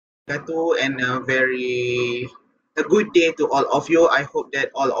And a good day to all of you. I hope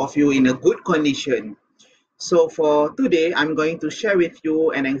that all of you in a good condition. So for today, I'm going to share with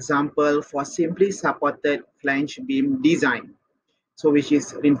you an example for simply supported flange beam design. So which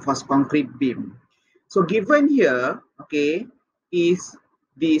is reinforced concrete beam. So given here, okay, is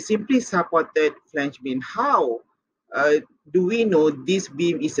the simply supported flange beam. How do we know this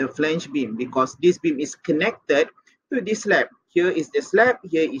beam is a flange beam? Because this beam is connected to this slab. Here is the slab,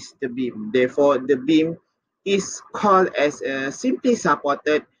 here is the beam. Therefore, the beam is called as a simply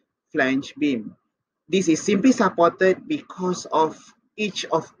supported flange beam. This is simply supported because of each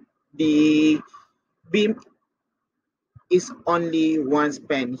of the beam is only one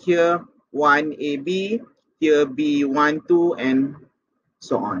span. Here, 1AB, here B12, and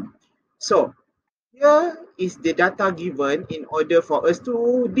so on. So, here is the data given in order for us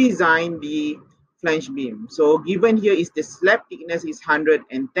to design the flange beam. So, given here is the slab thickness is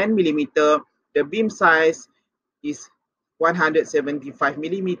 110 millimeter, the beam size is 175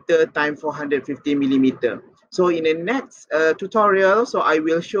 millimeter times 450 millimeter. So, in the next tutorial, so I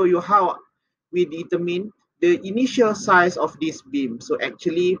will show you how we determine the initial size of this beam. So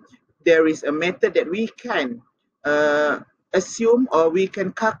actually, there is a method that we can assume or we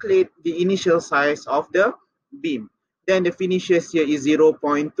can calculate the initial size of the beam. Then the finishes here is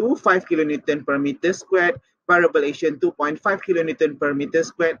 0.25 kilonewton per meter squared, variable action 2.5 kilonewton per meter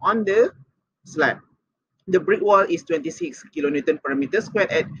squared on the slab. The brick wall is 26 kilonewton per meter squared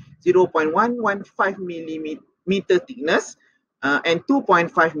at 0.115 millimeter thickness and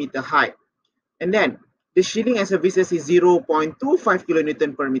 2.5 meter height. And then the shielding and surfaces is 0.25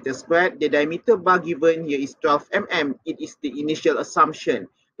 kilonewton per meter squared. The diameter bar given here is 12 mm. It is the initial assumption.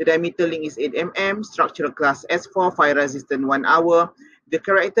 The diameter link is 8 mm. Structural class S4, fire resistant 1 hour. The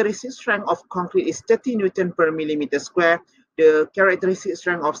characteristic strength of concrete is 30 Newton per millimeter square. The characteristic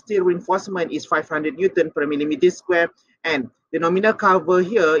strength of steel reinforcement is 500 Newton per millimeter square. And the nominal cover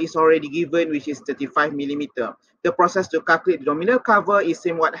here is already given, which is 35 millimeter. The process to calculate the nominal cover is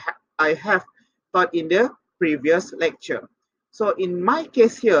same what I have taught in the previous lecture. So in my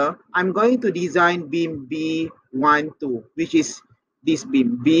case here, I'm going to design beam B12, which is this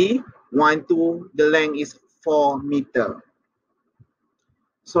beam B12. The length is 4 meter.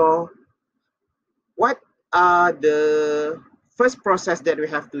 So what are the first process that we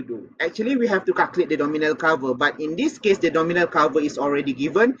have to do? Actually, we have to calculate the nominal cover, but in this case, the nominal cover is already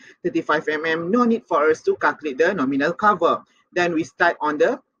given, 35 mm. No need for us to calculate the nominal cover. Then we start on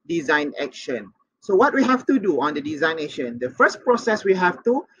the design action. So what we have to do on the design action, the first process we have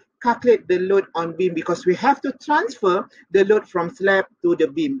to calculate the load on beam because we have to transfer the load from slab to the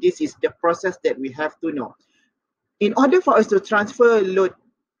beam. This is the process that we have to know. In order for us to transfer load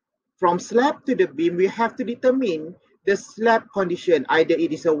from slab to the beam, we have to determine the slab condition. Either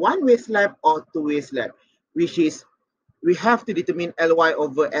it is a one-way slab or two-way slab, which is we have to determine Ly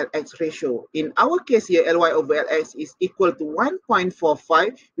over Lx ratio. In our case here, Ly over Lx is equal to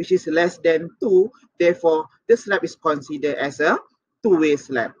 1.45, which is less than 2. Therefore, the slab is considered as a two-way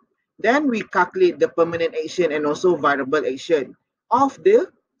slab. Then we calculate the permanent action and also variable action of the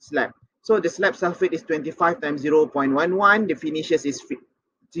slab. So the slab sulfate is 25 times 0.11. The finishes is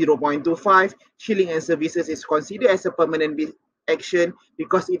 0.25. Shielding and services is considered as a permanent action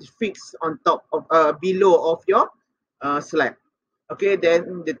because it fixed on top of below of your slab. Okay,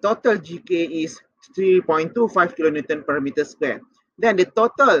 then the total GK is 3.25 kilonewton per meter square. Then the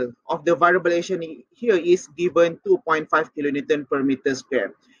total of the variable action here is given 2.5 kilonewton per meter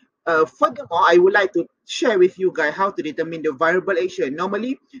square. Furthermore, I would like to share with you guys how to determine the variable action.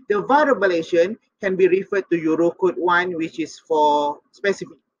 Normally, the variable action can be referred to Eurocode 1, which is for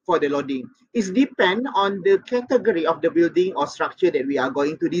specific for the loading. It depends on the category of the building or structure that we are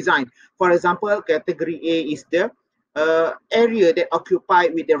going to design. For example, category A is the area that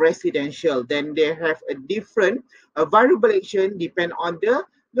occupied with the residential. Then they have a different variable action depend on the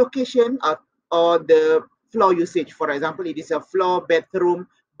location of, or the floor usage. For example, it is a floor, bedroom,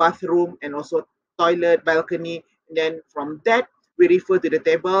 bathroom, and also toilet, balcony. And then from that, we refer to the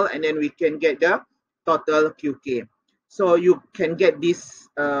table and then we can get the total QK. So you can get this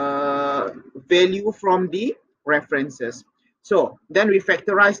value from the references. So then we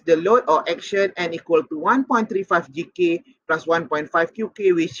factorize the load or action n equal to 1.35 GK plus 1.5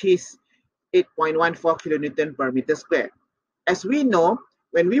 QK, which is 8.14 kilonewton per meter square. As we know,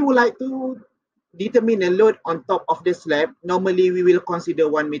 when we would like to determine a load on top of the slab, normally we will consider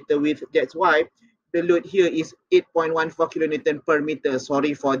 1 meter width. That's why the load here is 8.14 kilonewton per meter.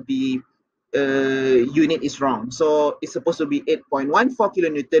 Sorry for the unit is wrong. So it's supposed to be 8.14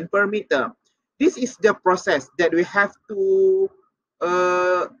 kilonewton per meter. This is the process that we have to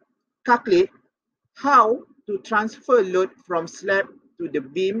calculate how to transfer load from slab to the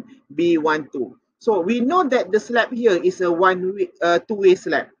beam B12. So we know that the slab here is a two-way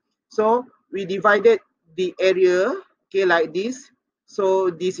slab. So we divided the area, okay, like this.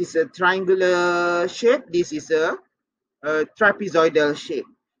 So this is a triangular shape. This is a trapezoidal shape.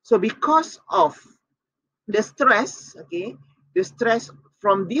 So because of the stress, okay, the stress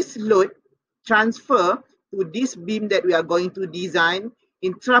from this load transfer to this beam that we are going to design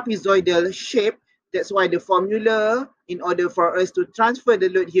in trapezoidal shape. That's why the formula in order for us to transfer the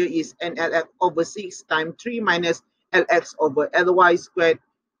load here is NLX over 6 times 3 minus LX over LY squared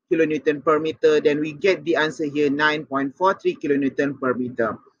kilonewton per meter. Then we get the answer here 9.43 kilonewton per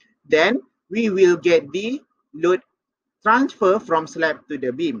meter. Then we will get the load transfer from slab to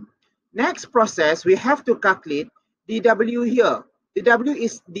the beam. Next process, we have to calculate the W here. The W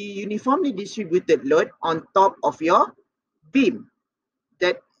is the uniformly distributed load on top of your beam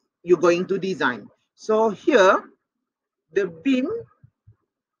that you're going to design. So here, the beam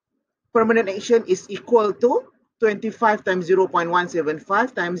permanent action is equal to 25 times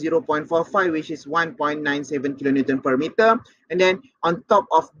 0.175 times 0.45, which is 1.97 kilonewton per meter. And then on top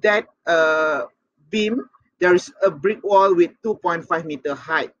of that beam, there is a brick wall with 2.5 meter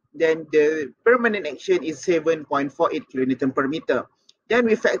height. Then the permanent action is 7.48 kilonewton per meter. Then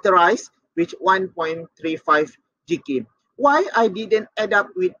we factorize with 1.35 GK. Why I didn't add up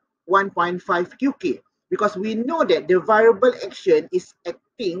with 1.5 QK? Because we know that the variable action is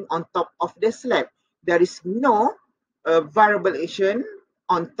acting on top of the slab. There is no variable action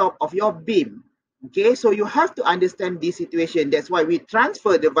on top of your beam. Okay, so you have to understand this situation. That's why we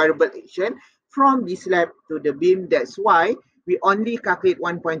transfer the variable action from the slab to the beam. That's why we only calculate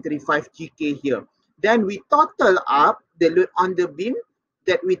 1.35 GK here. Then we total up the load on the beam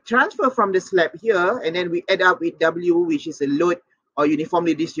that we transfer from the slab here, and then we add up with W, which is a load or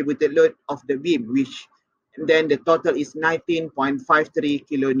uniformly distributed load of the beam, which and then the total is 19.53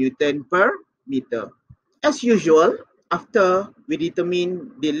 kilonewton per meter. As usual, after we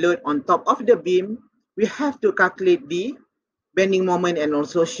determine the load on top of the beam, we have to calculate the bending moment and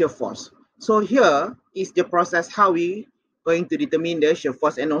also shear force. So here is the process how we going to determine the shear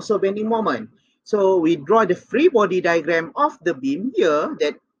force and also bending moment. So we draw the free body diagram of the beam here,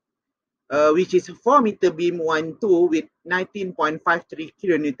 that which is 4 meter beam 1-2 with 19.53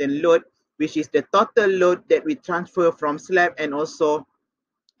 kilonewton load, which is the total load that we transfer from slab and also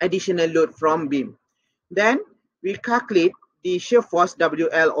additional load from beam. Then we calculate the shear force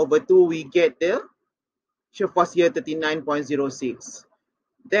WL over 2. We get the shear force here 39.06.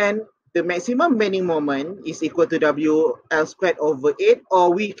 Then the maximum bending moment is equal to WL squared over 8,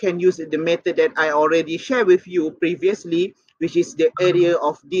 or we can use the method that I already shared with you previously, which is the area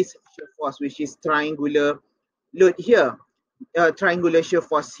of this shear force, which is triangular load here, triangular shear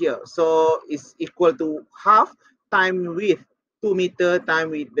force here. So it's equal to half time width 2 meter time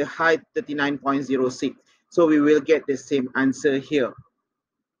with the height 39.06. So we will get the same answer here.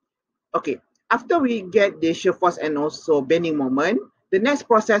 Okay, after we get the shear force and also bending moment, the next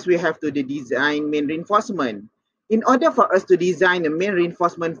process we have to design main reinforcement. In order for us to design a main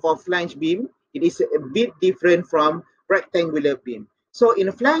reinforcement for flange beam, it is a bit different from rectangular beam. So in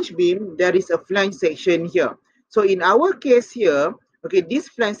a flange beam, there is a flange section here. So in our case here, okay, this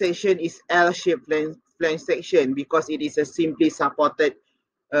flange section is L-shaped flange section because it is a simply supported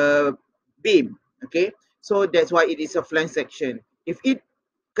beam. Okay, so that's why it is a flange section. If it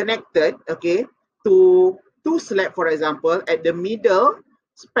connected, okay, to two slab, for example, at the middle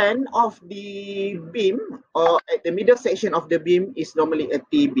span of the beam or at the middle section of the beam is normally a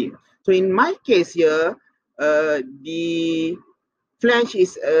T-beam. So in my case here, the flange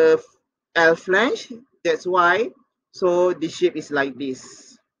is a L flange. That's why, so the shape is like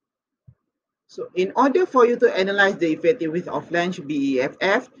this. So in order for you to analyze the effective width of flange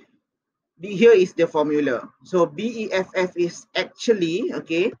BEFF, here is the formula. So BEFF is actually,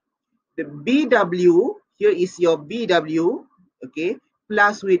 okay, the BW, here is your BW, okay,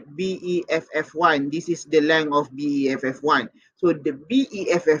 plus with BEFF1. This is the length of BEFF1. So the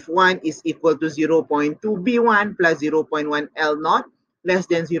BEFF1 is equal to 0.2 B1 plus 0.1 L0 less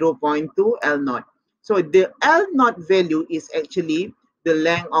than 0.2 L0. So the L0 value is actually the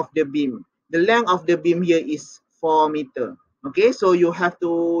length of the beam. The length of the beam here is 4 meter. Okay, so you have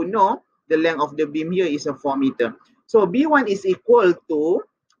to know the length of the beam here is a 4 meter. So B1 is equal to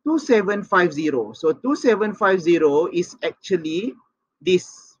 2750. So 2750 is actually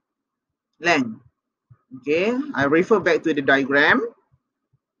this length. Okay, I refer back to the diagram.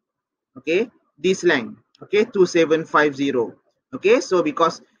 Okay, this length. Okay, 2750. Okay, so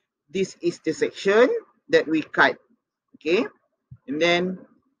because this is the section that we cut. Okay, and then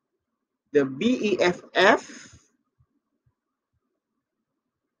the BEFF,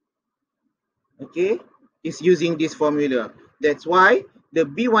 okay, is using this formula. That's why the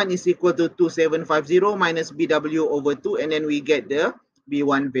B1 is equal to 2750 minus BW over 2, and then we get the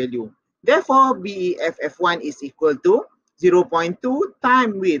B1 value. Therefore, BEFF1 is equal to 0.2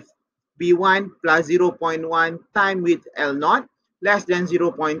 time with B1 plus 0.1 time with L0 less than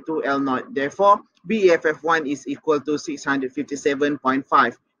 0.2 L0. Therefore, BEFF1 is equal to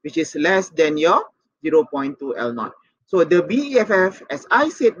 657.5, which is less than your 0.2 L0. So the BEFF, as I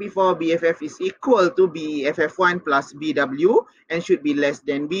said before, BEFF is equal to BEFF1 plus BW and should be less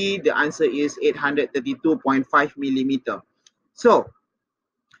than B. The answer is 832.5 millimeter. So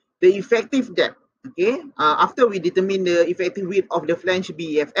the effective depth, okay, after we determine the effective width of the flange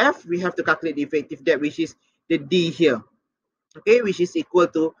BEFF, we have to calculate the effective depth, which is the D here, okay, which is equal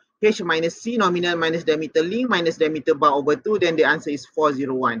to H minus C nominal minus diameter link minus diameter bar over 2. Then the answer is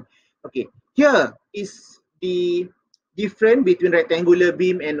 401. Okay, here is the difference between rectangular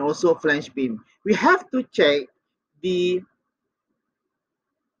beam and also flange beam. We have to check the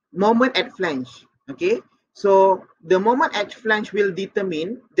moment at flange. Okay, so the moment at flange will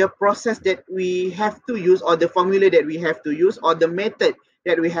determine the process that we have to use, or the formula that we have to use, or the method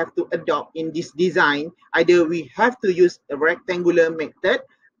that we have to adopt in this design. Either we have to use a rectangular method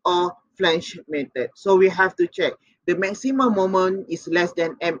or flange method. So we have to check the maximum moment is less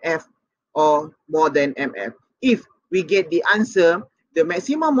than MF or more than MF. If we get the answer, the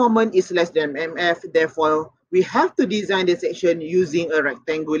maximum moment is less than MF, therefore we have to design the section using a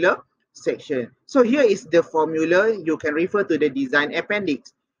rectangular section. So here is the formula. You can refer to the design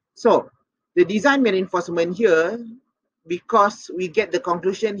appendix. So the design main reinforcement here, because we get the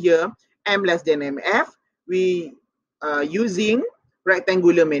conclusion here, M less than MF, we are using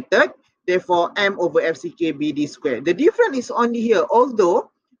rectangular method, therefore M over FCK BD squared. The difference is only here,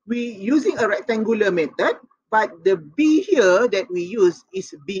 although we using a rectangular method, but the B here that we use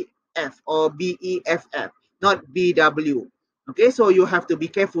is BF or BEFF, not BW. Okay, so you have to be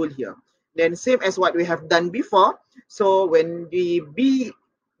careful here. Then same as what we have done before. So when the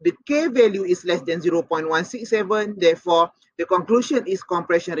K value is less than 0.167, therefore the conclusion is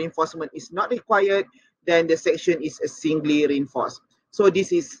compression reinforcement is not required, then the section is a singly reinforced. So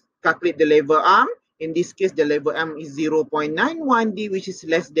this is calculate the lever arm. In this case, the lever arm is 0.91D, which is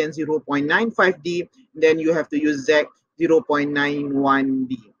less than 0.95D. Then you have to use Z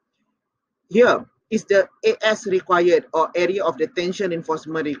 0.91D. Here is the AS required, or area of the tension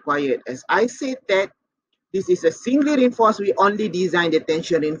reinforcement required. As I said that this is a singly reinforced, we only design the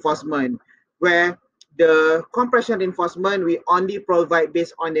tension reinforcement, where the compression reinforcement we only provide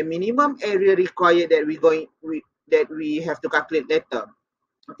based on the minimum area required that we have to calculate later.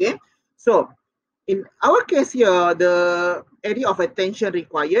 Okay, so in our case here, the area of a tension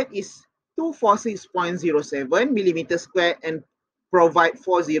required is 246.07 millimeter square and provide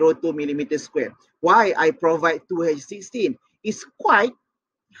 402 millimeter square. Why I provide 2H16? It's quite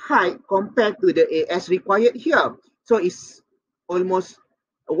high compared to the AS required here. So it's almost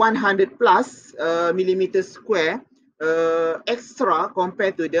 100 plus millimeter square extra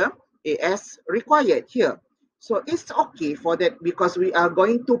compared to the AS required here. So it's okay for that, because we are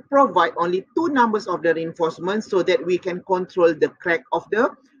going to provide only 2 numbers of the reinforcement so that we can control the crack of the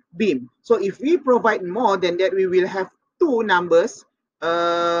beam. So if we provide more than that, we will have 2 numbers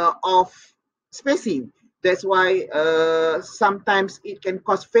of spacing. That's why sometimes it can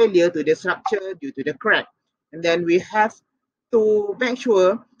cause failure to the structure due to the crack. And then we have to make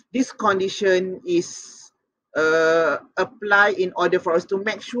sure this condition is apply in order for us to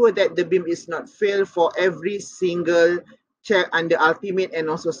make sure that the beam is not fail for every single check under ultimate and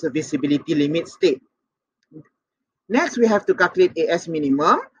also serviceability limit state. Next, we have to calculate AS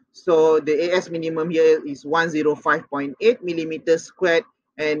minimum. So the AS minimum here is 105.8 millimeters squared,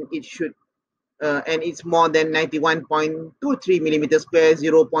 and it should and it's more than 91.23 millimeters square,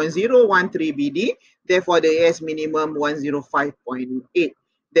 0.013 BD. Therefore, the AS minimum 105.8.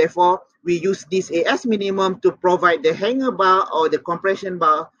 Therefore, we use this AS minimum to provide the hanger bar or the compression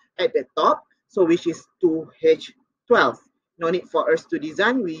bar at the top, so which is 2H12. No need for us to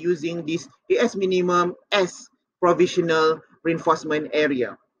design. We're using this AS minimum as provisional reinforcement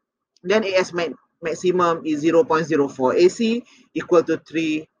area. Then AS maximum is 0.04 AC equal to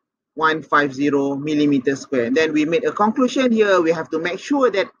 3150 millimeters square. Then we made a conclusion here. We have to make sure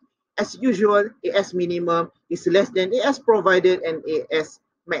that, as usual, AS minimum is less than AS provided and AS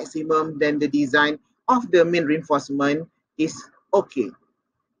maximum, then the design of the main reinforcement is okay.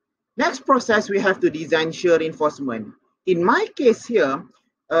 Next process, we have to design shear reinforcement. In my case here,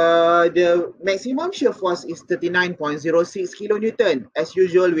 the maximum shear force is 39.06 kilonewton. As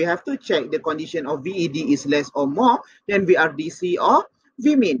usual, we have to check the condition of VED is less or more than VRDC or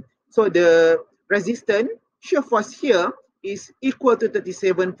Vmin. So the resistant shear force here is equal to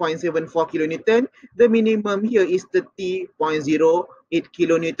 37.74 kilonewton. The minimum here is 30.08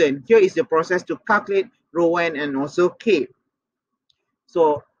 kilonewton. Here is the process to calculate rho n and also K.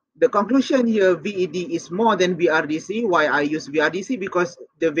 So the conclusion here, VED is more than VRDC. Why I use VRDC? Because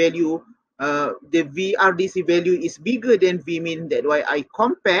the value, the VRDC value is bigger than Vmin. That's why I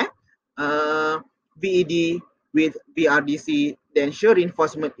compare VED with VRDC. Then shear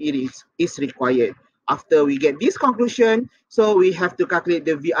reinforcement is required. After we get this conclusion, so we have to calculate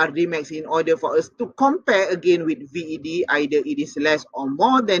the VRD max in order for us to compare again with VED. Either it is less or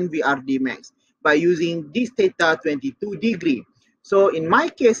more than VRD max by using this theta 22 degree. So in my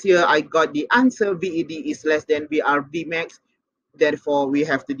case here, I got the answer VED is less than VRD max. Therefore, we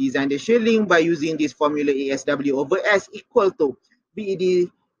have to design the shear link by using this formula ASW over S equal to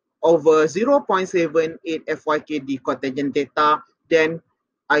VED over 0.78 FYK d cotangent theta. Then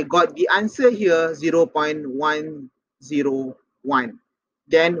I got the answer here 0.101.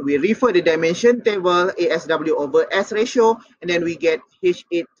 Then we refer the dimension table ASW over S ratio, and then we get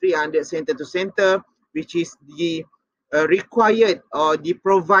H8 300 center to center, which is the required or the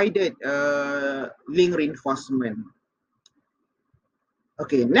provided link reinforcement.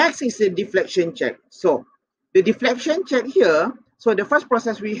 Okay, next is the deflection check. So the deflection check here, so the first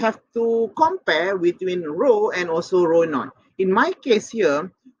process we have to compare between rho and also rho naught. In my case here,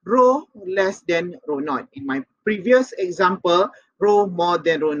 rho less than rho naught. In my previous example, rho more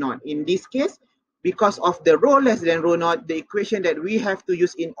than rho naught. In this case, because of the rho less than rho naught, the equation that we have to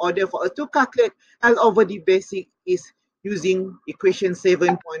use in order for us to calculate L over D basic is using equation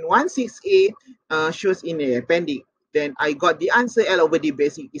 7.16a shows in the appendix. Then I got the answer L over D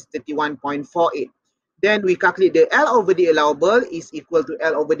basic is 31.48. Then we calculate the L over D allowable is equal to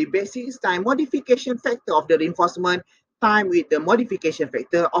L over D basic times modification factor of the reinforcement time with the modification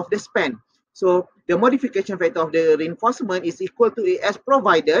factor of the span. So the modification factor of the reinforcement is equal to AS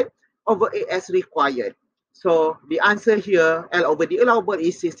provided over AS required. So the answer here, L over D allowable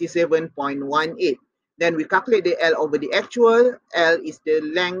is 67.18. Then we calculate the L over the actual. L is the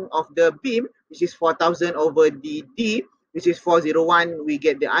length of the beam, which is 4000 over the D, which is 401. We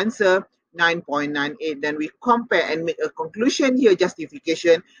get the answer 9.98. Then we compare and make a conclusion here,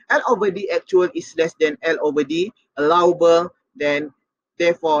 justification. L over D actual is less than L over D allowable. Then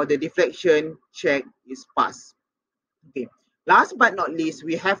therefore the deflection check is passed. Okay. Last but not least,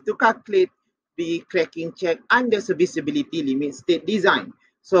 we have to calculate the cracking check under serviceability limit state design.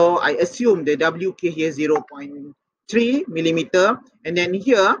 So I assume the WK here 0.3 millimeter, and then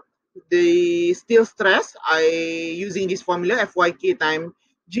here the steel stress, I using this formula FYK times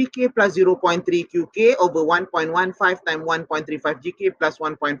GK plus 0.3 QK over 1.15 times 1.35 GK plus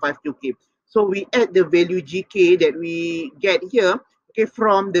 1.5 QK. So we add the value GK that we get here, okay,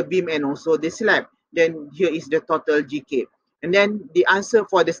 from the beam and also the slab. Then here is the total GK. And then the answer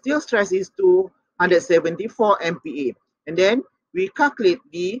for the steel stress is 274 MPa. And then we calculate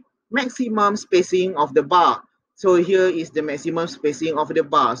the maximum spacing of the bar. So here is the maximum spacing of the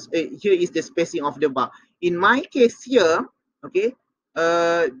bars. Here is the spacing of the bar. In my case here, okay,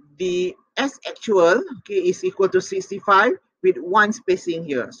 the S actual, okay, is equal to 65 with one spacing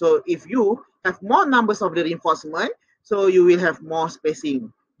here. So if you have more numbers of the reinforcement, so you will have more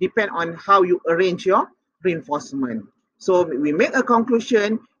spacing. Depend on how you arrange your reinforcement. So we make a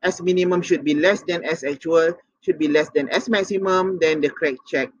conclusion, S minimum should be less than S actual, should be less than S maximum, then the crack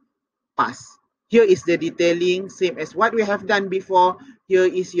check pass. Here is the detailing, same as what we have done before. Here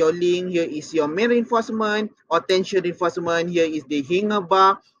is your link, here is your main reinforcement or tension reinforcement, here is the hanger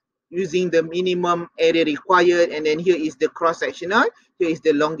bar using the minimum area required, and then here is the cross-sectional, here is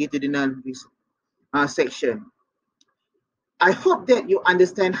the longitudinal section. I hope that you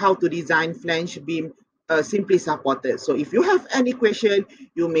understand how to design flange beam simply supported. So if you have any question,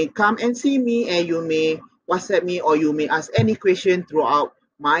 you may come and see me, and you may WhatsApp me, or you may ask any question throughout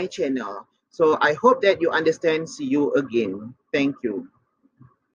my channel. So I hope that you understand. See you again. Thank you.